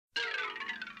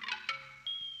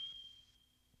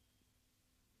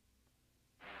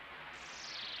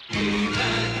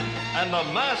and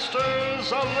the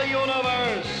masters of the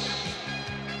universe.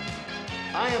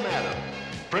 I am Adam,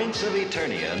 Prince of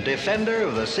Eternia and defender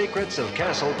of the secrets of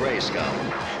Castle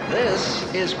Grayskull. This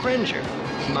is Cringer,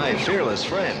 my fearless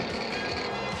friend.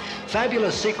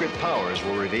 Fabulous secret powers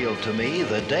were revealed to me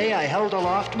the day I held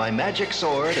aloft my magic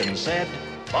sword and said,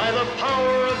 "By the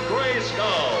power of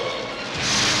Grayskull,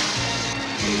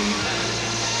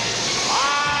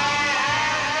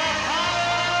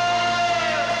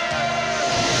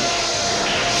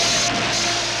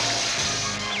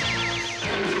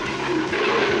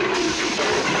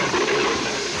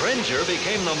 Cringer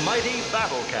became the mighty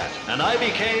Battle Cat, and I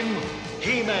became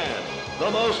He-Man, the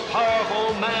most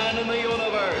powerful man in the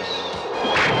universe.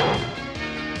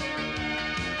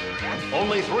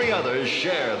 Only 3 others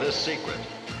share this secret.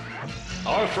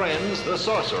 Our friends, the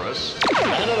Sorceress,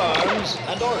 Man-at-Arms,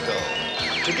 and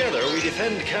Orko. Together, we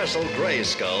defend Castle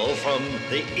Grayskull from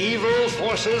the evil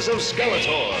forces of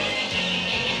Skeletor.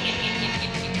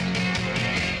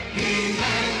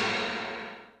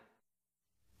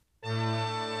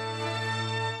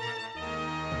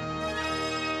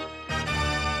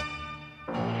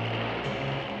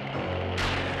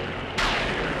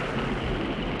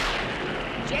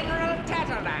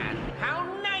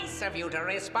 Of you to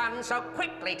respond so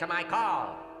quickly to my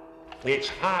call. It's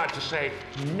hard to say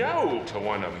no to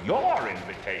one of your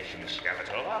invitations,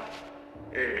 Skeletor.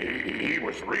 He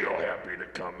was real happy to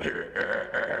come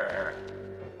here.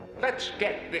 Let's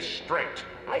get this straight.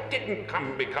 I didn't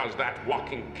come because that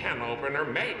walking can opener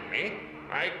made me.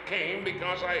 I came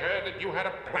because I heard that you had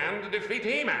a plan to defeat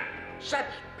He-Man. Such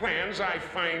plans I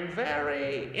find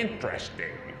very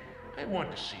interesting. I want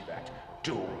to see that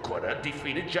do-gooder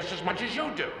defeated just as much as you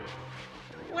do.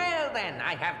 Well then,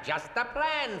 I have just the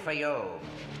plan for you.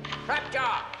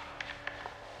 Trapjaw!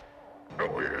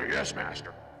 Oh, yes,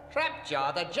 Master.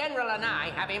 Trapjaw, the General and I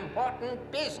have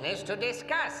important business to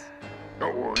discuss.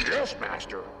 Oh, yes,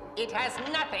 Master. It has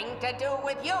nothing to do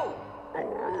with you.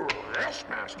 Oh, yes,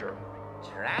 Master.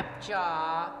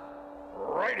 Trapjaw.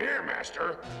 Right here,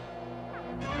 Master.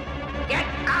 Get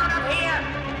out of here!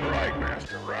 Right,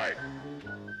 Master, right.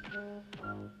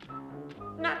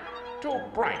 Not too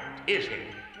bright, is he?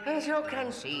 As you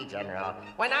can see, General,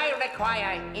 when I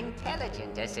require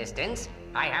intelligent assistance,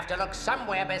 I have to look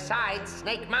somewhere besides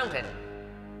Snake Mountain.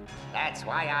 That's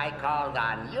why I called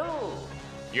on you.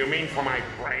 You mean for my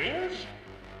brains?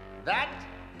 That,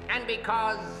 and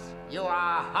because you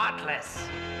are heartless.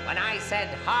 When I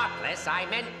said heartless, I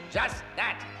meant just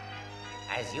that.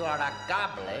 As you are a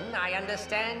goblin, I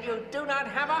understand you do not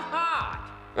have a heart.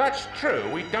 That's true,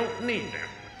 we don't need them.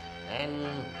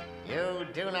 Then you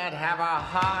do not have a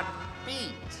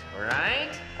heartbeat,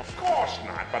 right? Of course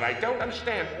not, but I don't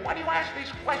understand. Why do you ask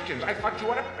these questions? I thought you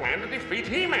had a plan to defeat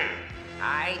He-Man.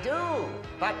 I do,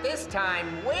 but this time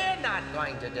we're not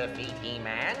going to defeat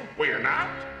He-Man. We're not?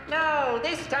 No,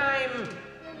 this time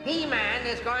He-Man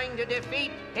is going to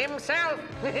defeat himself.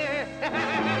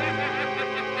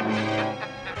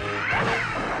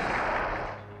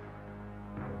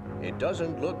 It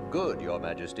doesn't look good, Your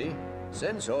Majesty.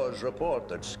 Sensors report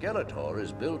that Skeletor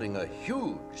is building a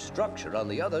huge structure on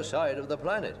the other side of the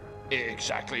planet.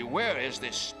 Exactly where is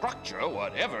this structure,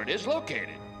 whatever it is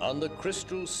located? On the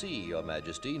Crystal Sea, Your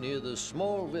Majesty, near the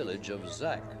small village of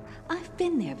Zack. I've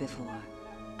been there before.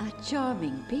 A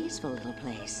charming, peaceful little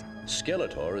place.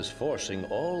 Skeletor is forcing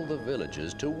all the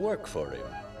villagers to work for him.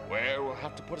 Well, we'll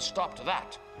have to put a stop to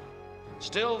that.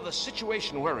 Still, the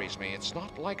situation worries me. It's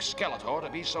not like Skeletor to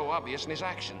be so obvious in his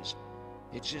actions.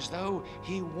 It's as though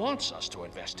he wants us to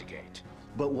investigate.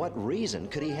 But what reason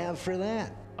could he have for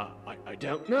that? I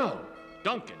don't know.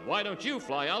 Duncan, why don't you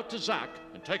fly out to Zack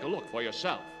and take a look for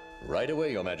yourself? Right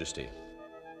away, Your Majesty.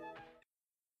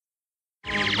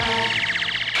 I've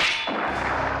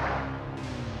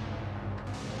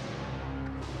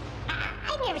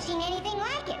never seen anything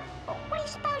like it. What do you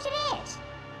suppose it is?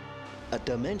 A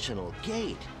dimensional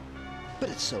gate. But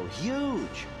it's so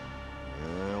huge.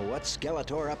 What's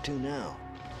Skeletor up to now?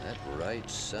 That right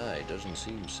side doesn't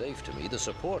seem safe to me. The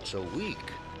supports are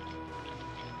weak.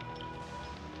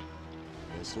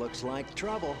 This looks like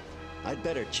trouble. I'd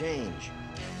better change.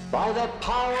 By the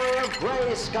power of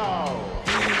Grayskull!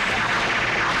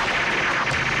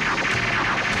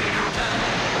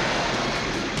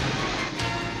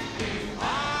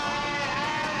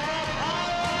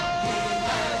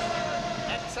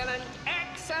 Excellent,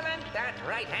 excellent. That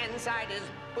right-hand side is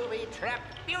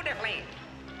booby-trapped beautifully.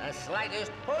 The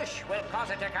slightest push will cause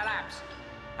it to collapse.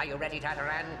 Are you ready,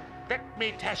 Tataran? Let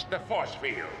me test the force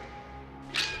field.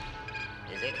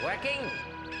 Is it working?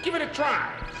 Give it a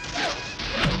try.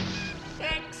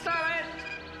 Excellent!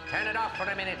 Turn it off for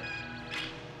a minute.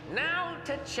 Now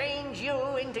to change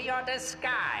you into your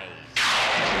disguise.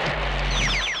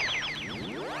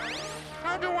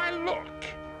 How do I look?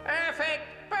 Perfect,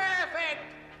 perfect!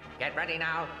 Get ready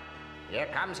now. Here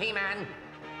comes He-Man.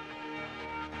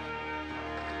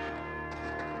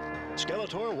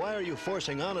 Skeletor, why are you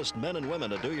forcing honest men and women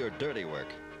to do your dirty work?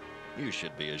 You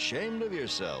should be ashamed of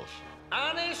yourself.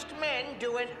 Honest men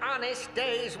do an honest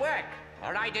day's work,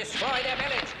 or I destroy their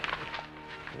village.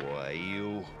 Why,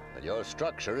 you... And your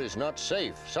structure is not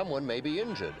safe. Someone may be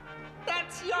injured.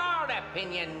 That's your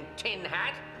opinion, Tin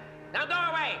Hat. Now go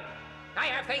away. I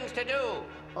have things to do.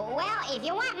 Well, if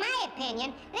you want my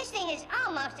opinion, this thing is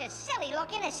almost as silly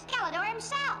looking as Skeletor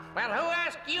himself. Well, who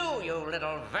asked you, you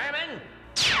little vermin?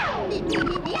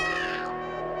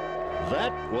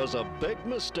 That was a big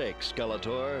mistake,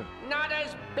 Skeletor. Not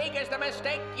as big as the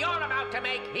mistake you're about to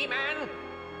make, He-Man.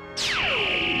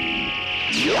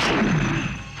 You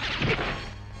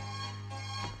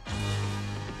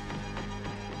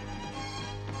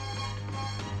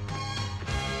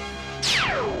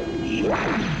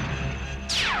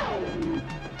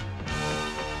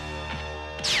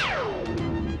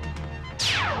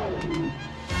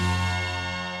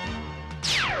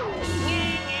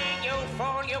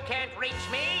fool, you can't reach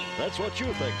me. That's what you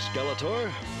think,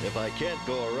 Skeletor. If I can't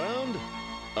go around,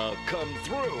 I'll come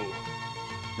through.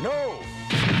 No!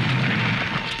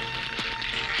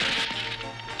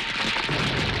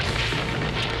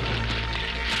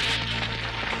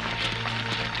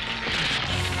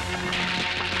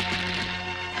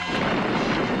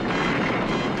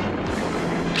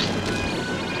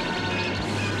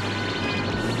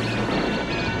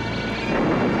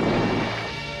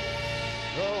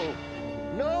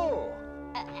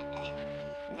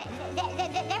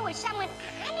 There was someone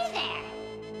under there.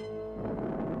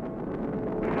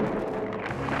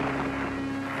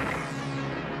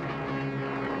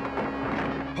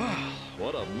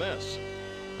 What a mess.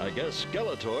 I guess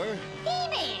Skeletor...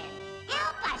 He-Man!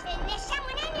 Help us! There's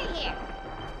someone under here.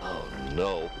 Oh,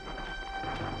 no.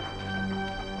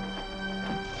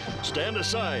 Stand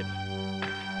aside.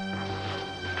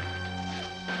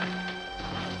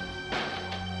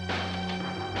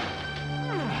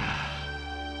 Oh,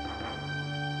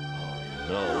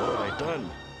 no. What have I done?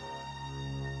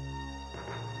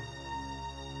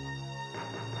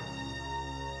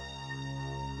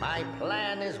 My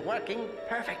plan is working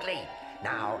perfectly.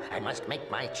 Now I must make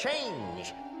my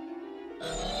change.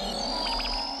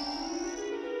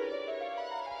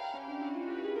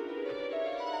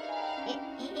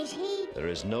 Is he? There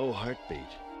is no heartbeat.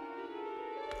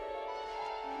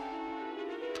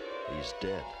 He's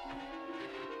dead.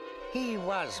 He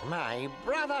was my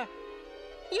brother.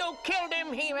 You killed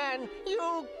him, He-Man.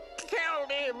 You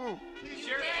killed him. It's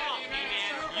your fault,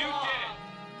 He-Man. You did it.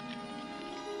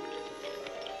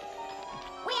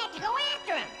 We have to go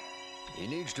after him. He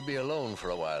needs to be alone for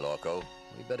a while, Orko.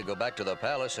 We better go back to the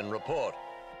palace and report.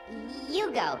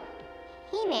 You go.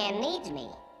 He-Man needs me.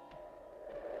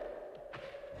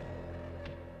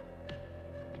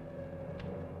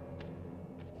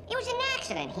 It was an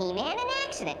accident, He-Man, an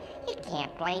accident. You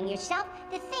can't blame yourself.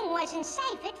 The thing wasn't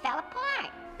safe. It fell apart.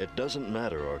 It doesn't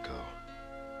matter, Orko.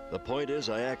 The point is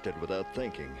I acted without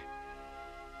thinking.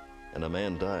 And a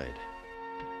man died.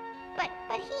 But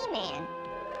He-Man...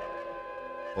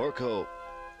 Orko,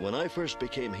 when I first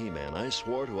became He-Man, I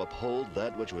swore to uphold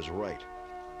that which was right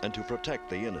and to protect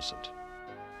the innocent.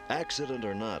 Accident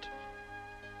or not,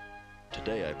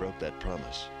 today I broke that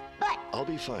promise. But... I'll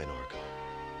be fine, Orko.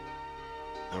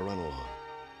 Now run along.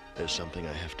 There's something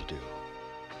I have to do.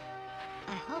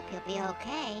 I hope you'll be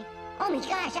okay. Oh my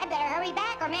gosh, I better hurry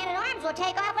back or Man-at-Arms will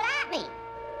take off without me.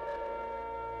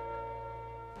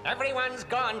 Everyone's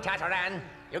gone, Tataran.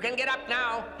 You can get up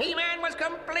now. He-Man was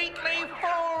completely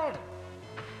fooled.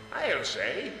 I'll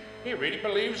say, he really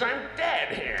believes I'm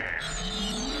dead here.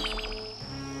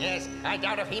 Yes, I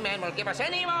doubt if He-Man will give us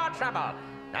any more trouble.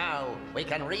 Now, we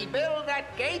can rebuild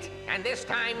that gate, and this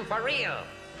time for real.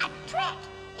 A trick!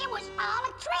 It was all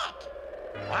a trick!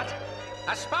 What?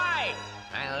 A spy?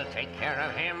 I'll take care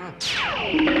of him.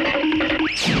 Hey,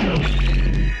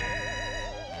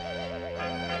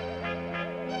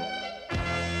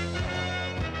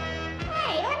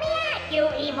 let me at you,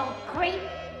 evil creep!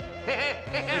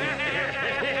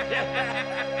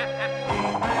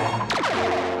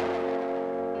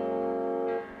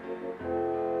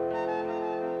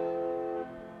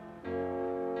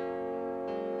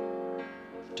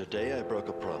 Today I broke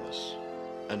a promise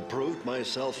and proved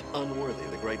myself unworthy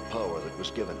of the great power that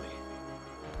was given me.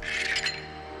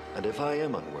 And if I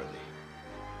am unworthy,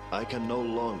 I can no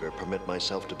longer permit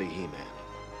myself to be He-Man.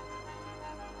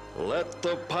 Let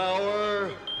the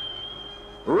power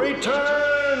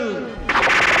Return!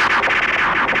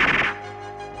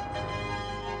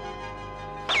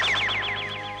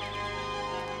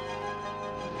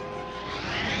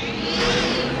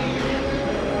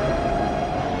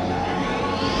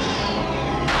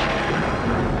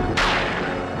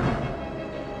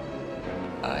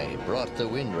 I brought the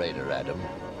Wind Raider, Adam.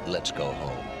 Let's go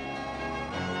home.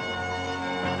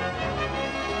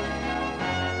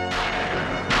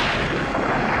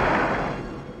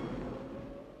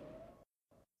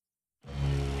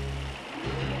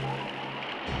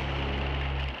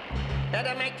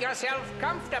 Better make yourself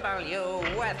comfortable, you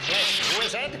worthless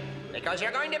wizard, because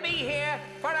you're going to be here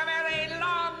for a very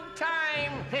long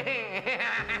time.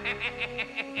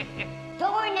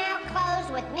 Door now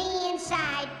closed with me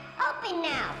inside. Open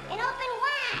now, and open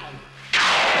wide.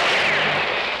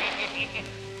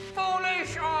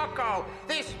 Foolish Orko,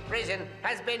 this prison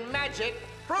has been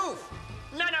magic-proof.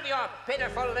 None of your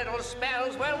pitiful little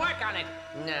spells will work on it.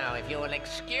 Now, if you will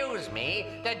excuse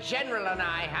me, the General and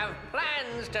I have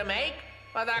plans to make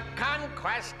for the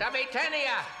conquest of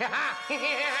Eternia.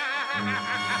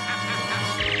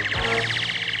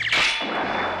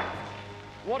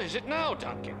 What is it now,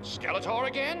 Duncan? Skeletor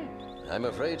again? I'm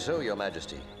afraid so, Your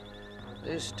Majesty.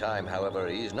 This time, however,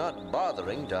 he's not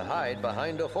bothering to hide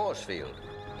behind a force field.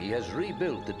 He has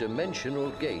rebuilt the dimensional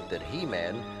gate that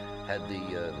He-Man had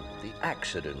the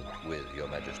accident with, Your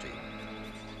Majesty.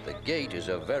 The gate is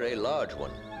a very large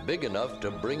one, big enough to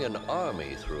bring an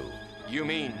army through. You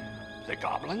mean the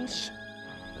goblins?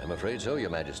 I'm afraid so,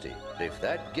 Your Majesty. If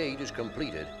that gate is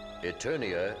completed,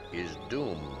 Eternia is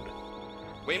doomed.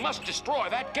 We must destroy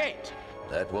that gate.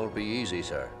 That won't be easy,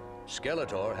 sir.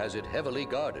 Skeletor has it heavily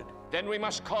guarded. Then we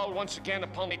must call once again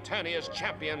upon Eternia's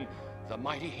champion, the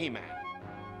mighty He-Man.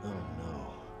 Oh,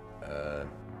 no.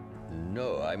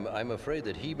 No, I'm afraid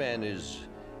that He-Man is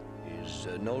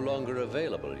no longer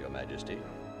available, Your Majesty.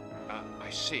 I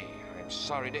see. I'm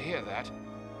sorry to hear that.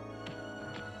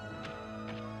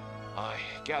 I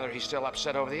gather he's still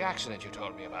upset over the accident you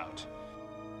told me about.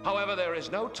 However, there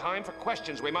is no time for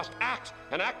questions. We must act,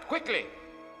 and act quickly.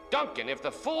 Duncan, if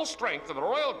the full strength of the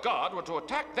Royal Guard were to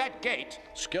attack that gate...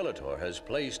 Skeletor has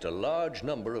placed a large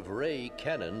number of ray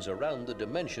cannons around the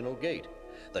dimensional gate.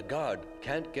 The Guard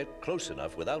can't get close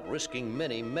enough without risking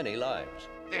many, many lives.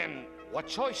 Then what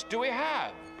choice do we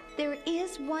have? There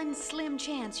is one slim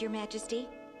chance, Your Majesty.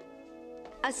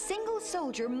 A single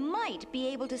soldier might be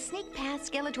able to sneak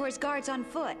past Skeletor's guards on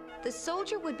foot. The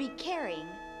soldier would be carrying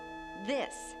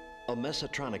this. A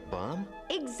mesotronic bomb?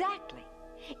 Exactly.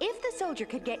 If the soldier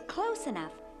could get close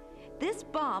enough, this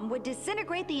bomb would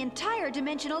disintegrate the entire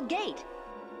dimensional gate.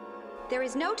 There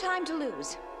is no time to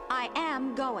lose. I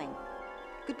am going.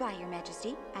 Goodbye, Your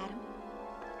Majesty. Adam.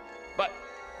 But...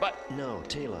 No,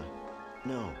 Tila.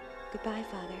 No. Goodbye,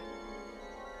 Father.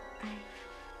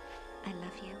 I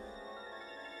love you.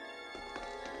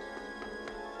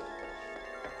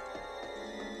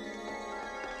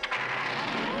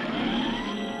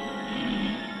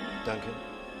 Duncan,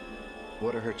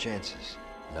 what are her chances?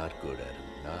 Not good, Adam.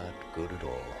 Not good at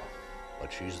all.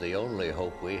 But she's the only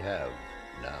hope we have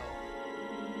now.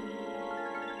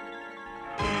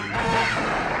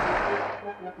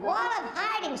 Wall of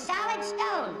hard and solid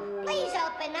stone. Please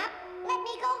open up. Let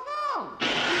me go home.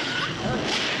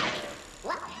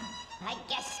 Well, I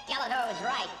guess Skeletor was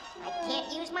right. I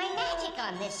can't use my magic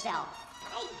on this cell.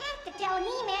 I have to tell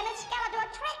He-Man that Skeletor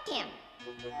tricked him.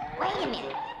 Wait a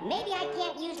minute. Maybe I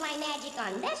can't use my magic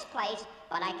on this place,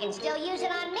 but I can still use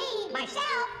it on me,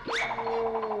 myself. I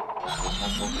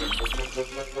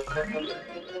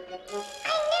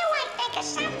knew I'd think of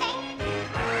something.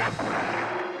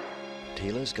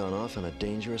 Tila's gone off on a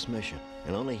dangerous mission,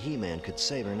 and only He-Man could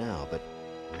save her now, but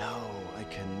no, I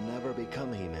can never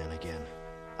become He-Man again.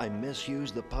 I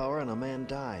misused the power and a man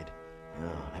died.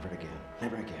 No, never again.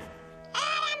 Never again.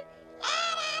 Adam!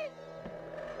 Adam!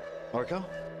 Orko?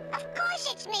 Of course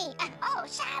it's me. Oh,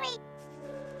 sorry.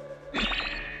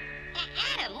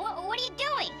 Adam, what are you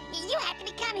doing? You have to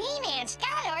become He-Man.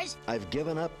 Skeletor's... I've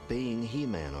given up being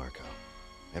He-Man, Orko.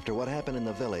 After what happened in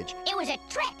the village... It was a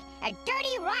trick. A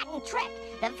dirty, rotten trick.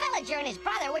 The villager and his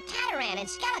brother were Tataran and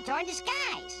Skeletor in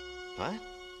disguise. What?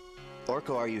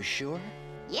 Orko, are you sure?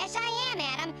 Yes, I am,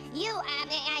 Adam.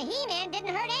 He-Man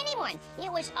didn't hurt anyone.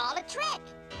 It was all a trick.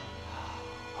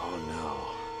 Oh,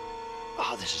 no.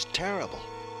 Oh, this is terrible.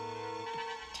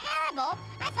 Terrible?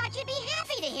 I thought you'd be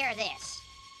happy to hear this.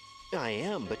 I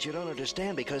am, but you don't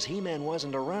understand. Because He-Man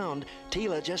wasn't around,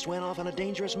 Tila just went off on a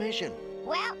dangerous mission.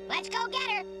 Well, let's go get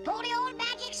her. Pull the old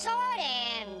magic sword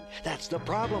and... That's the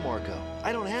problem, Orko.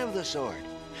 I don't have the sword.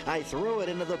 I threw it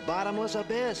into the bottomless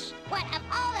abyss. What, of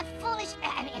all the foolish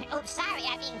sorry,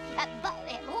 but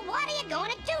what are you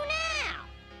going to do now?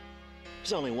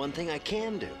 There's only one thing I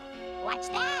can do. What's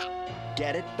that?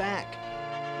 Get it back.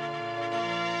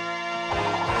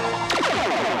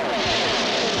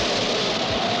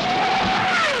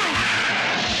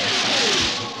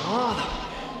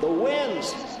 Oh, the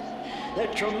winds.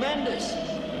 They're tremendous.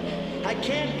 I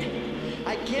can't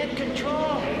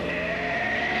control.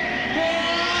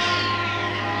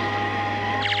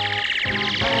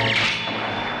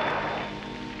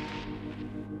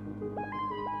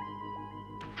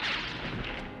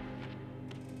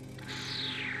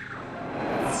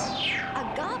 A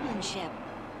goblin ship.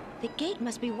 The gate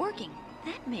must be working.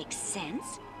 That makes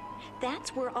sense.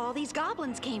 That's where all these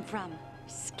goblins came from.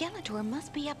 Skeletor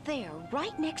must be up there,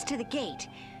 right next to the gate.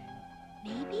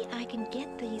 Maybe I can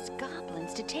get these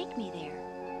goblins to take me there.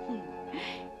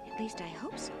 At least I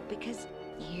hope so, because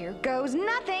here goes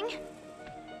nothing.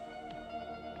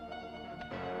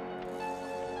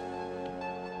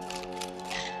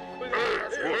 Who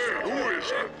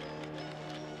is it?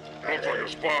 Looks like a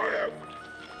spy.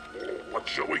 What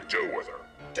shall we do with her?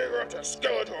 Take her to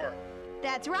Skeletor.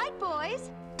 That's right,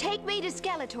 boys. Take me to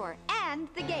Skeletor and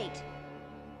the gate.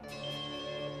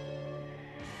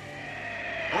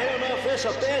 I don't know if this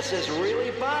abyss is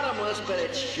really bottomless, but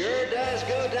it sure does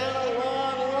go down a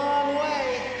long, long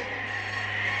way.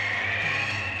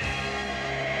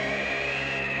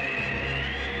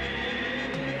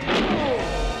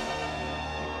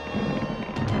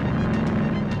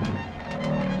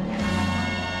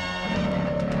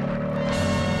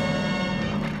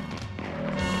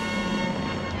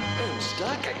 I'm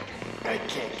stuck. I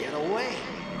can't get away.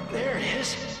 There it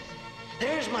is.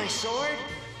 There's my sword.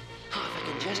 Oh, if I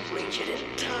can just reach it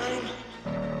in time.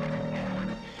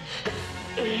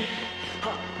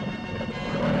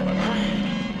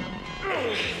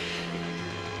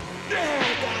 There,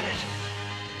 I got it.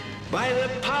 By the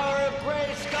power of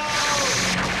Grayskull!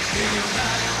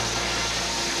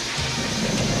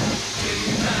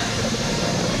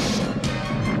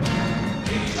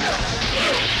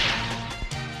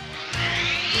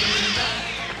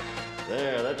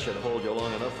 There, that should hold you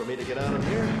long enough for me to get out of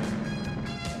here.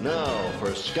 Now,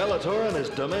 for Skeletor and his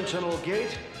dimensional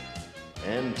gate,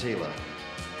 and Tila.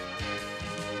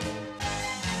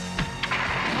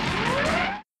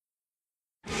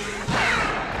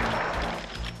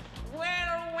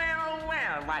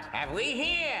 Well, what have we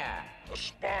here? A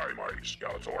spy, mighty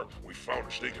Skeletor. We found her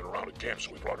sneaking around the camp,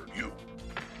 so we brought her to you.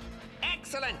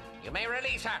 Excellent! You may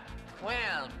release her.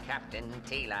 Well, Captain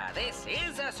Tila, this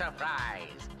is a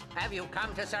surprise. Have you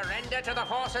come to surrender to the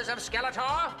forces of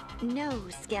Skeletor? No,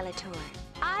 Skeletor.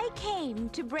 I came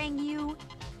to bring you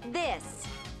this.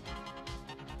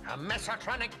 A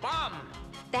mesotronic bomb.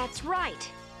 That's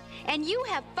right. And you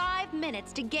have 5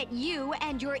 minutes to get you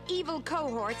and your evil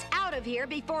cohorts out of here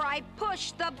before I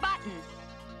push the button.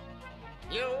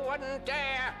 You wouldn't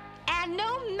dare. And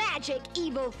no magic,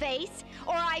 evil face,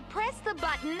 or I press the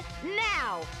button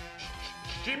now.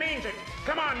 She means it.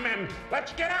 Come on, men.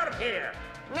 Let's get out of here.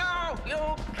 No, you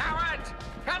cowards!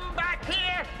 Come back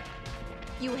here!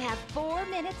 You have 4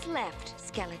 minutes left,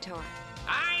 Skeletor.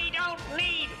 I don't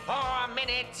need 4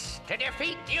 minutes to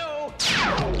defeat you!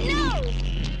 No!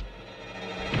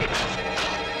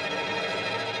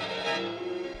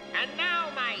 And now,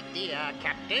 my dear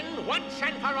Captain, once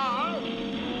and for all...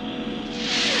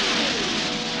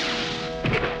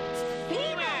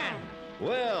 He-Man!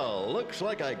 Well, looks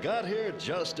like I got here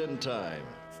just in time.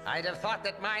 I'd have thought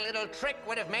that my little trick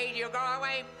would have made you go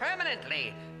away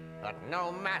permanently. But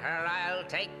no matter, I'll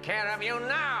take care of you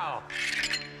now.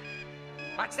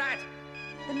 What's that?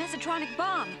 The mesotronic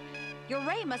bomb. Your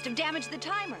ray must have damaged the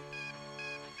timer.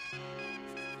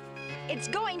 It's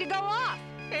going to go off.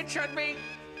 It should be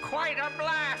quite a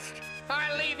blast.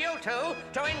 I'll leave you two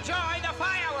to enjoy the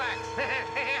fireworks.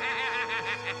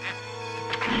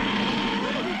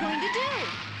 What are we going to do?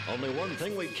 Only one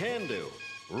thing we can do.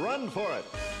 Run for it.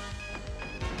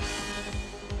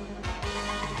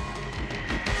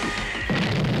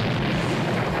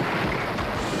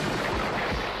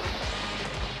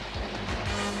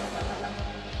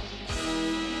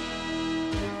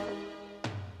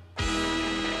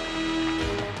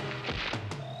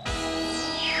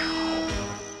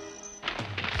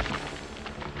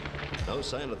 No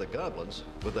sign of the goblins.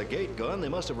 With the gate gone, they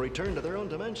must have returned to their own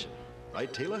dimension.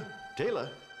 Right, Tila? Tila?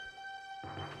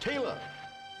 Tila!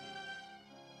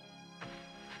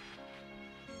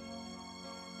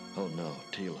 Oh no,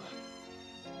 Tila.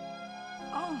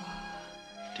 Oh.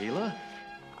 Tila?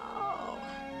 Oh.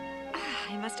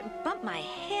 I must have bumped my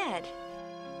head.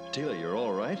 Tila, you're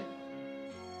all right?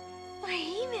 Why,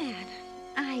 He-Man,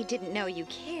 I didn't know you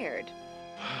cared.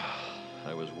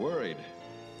 I was worried.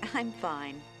 I'm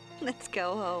fine. Let's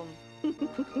go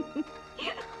home.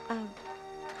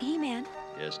 He-Man,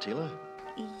 Yes, Tila?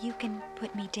 you can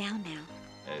put me down now.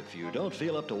 If you don't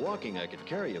feel up to walking, I could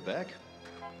carry you back.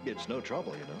 It's no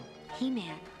trouble, you know.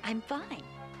 He-Man, I'm fine.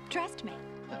 Trust me.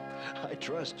 I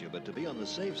trust you, but to be on the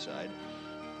safe side,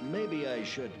 maybe I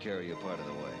should carry you part of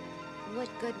the way. What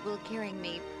good will carrying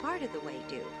me part of the way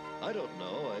do? I don't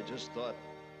know. I just thought...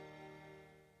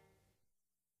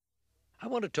 I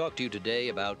want to talk to you today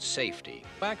about safety.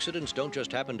 Accidents don't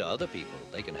just happen to other people,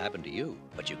 they can happen to you.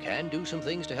 But you can do some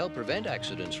things to help prevent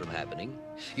accidents from happening.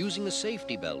 Using a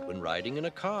safety belt when riding in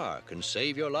a car can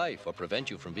save your life or prevent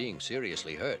you from being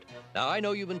seriously hurt. Now, I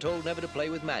know you've been told never to play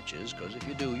with matches, because if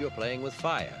you do, you're playing with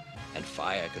fire. And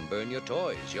fire can burn your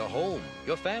toys, your home,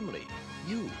 your family,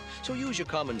 you. So use your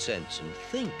common sense and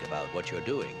think about what you're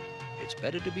doing. It's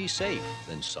better to be safe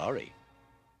than sorry.